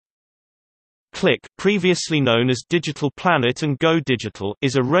Click, previously known as Digital Planet and Go Digital,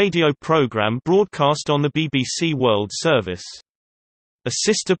 is a radio program broadcast on the BBC World Service. A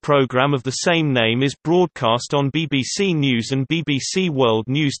sister program of the same name is broadcast on BBC News and BBC World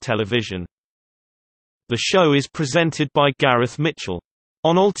News Television. The show is presented by Gareth Mitchell.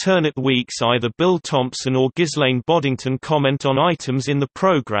 On alternate weeks, either Bill Thompson or Ghislaine Boddington comment on items in the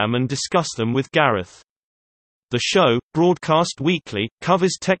program and discuss them with Gareth. The show, broadcast weekly,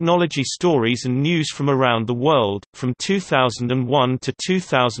 covers technology stories and news from around the world. From 2001 to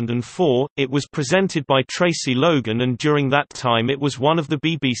 2004, it was presented by Tracy Logan, and during that time it was one of the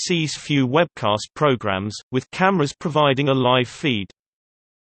BBC's few webcast programs, with cameras providing a live feed.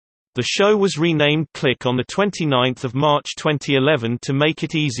 The show was renamed Click on 29 March 2011 to make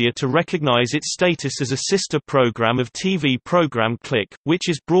it easier to recognize its status as a sister program of TV program Click, which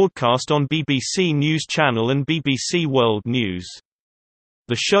is broadcast on BBC News Channel and BBC World News.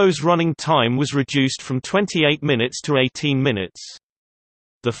 The show's running time was reduced from 28 minutes to 18 minutes.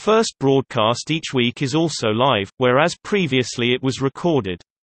 The first broadcast each week is also live, whereas previously it was recorded.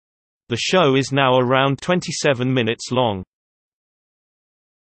 The show is now around 27 minutes long.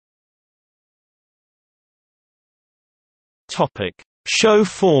 Show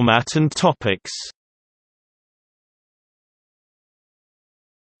format and topics.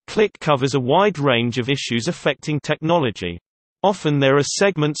 Click covers a wide range of issues affecting technology. Often there are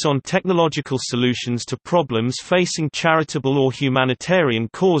segments on technological solutions to problems facing charitable or humanitarian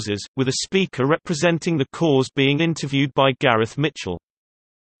causes, with a speaker representing the cause being interviewed by Gareth Mitchell.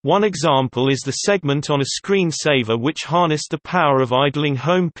 One example is the segment on a screensaver which harnessed the power of idling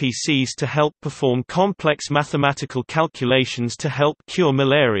home PCs to help perform complex mathematical calculations to help cure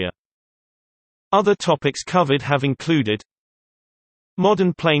malaria. Other topics covered have included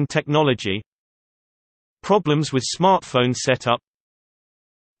modern plane technology, problems with smartphone setup,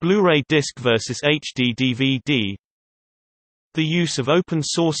 Blu-ray disc versus HD DVD, the use of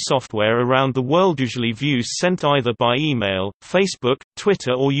open-source software around the world, usually views sent either by email, Facebook,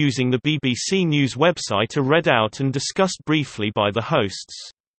 Twitter or using the BBC News website are read out and discussed briefly by the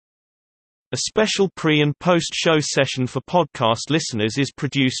hosts. A special pre- and post-show session for podcast listeners is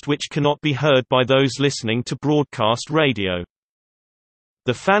produced which cannot be heard by those listening to broadcast radio.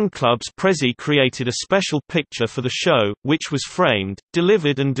 The fan club's Prezi created a special picture for the show, which was framed,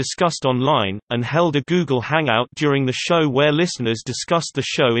 delivered and discussed online, and held a Google Hangout during the show where listeners discussed the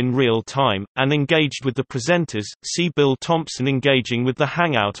show in real time, and engaged with the presenters. See Bill Thompson engaging with the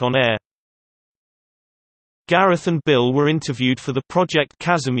Hangout on air. Gareth and Bill were interviewed for the Project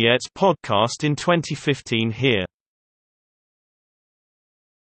Kazimierz podcast in 2015 here.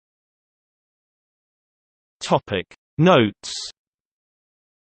 Notes.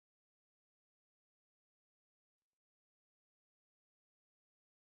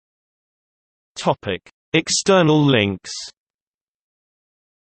 External links.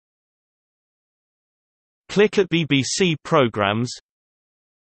 Click at BBC Programmes,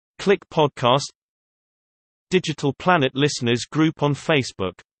 Click Podcast, Digital Planet Listeners Group on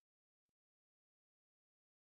Facebook.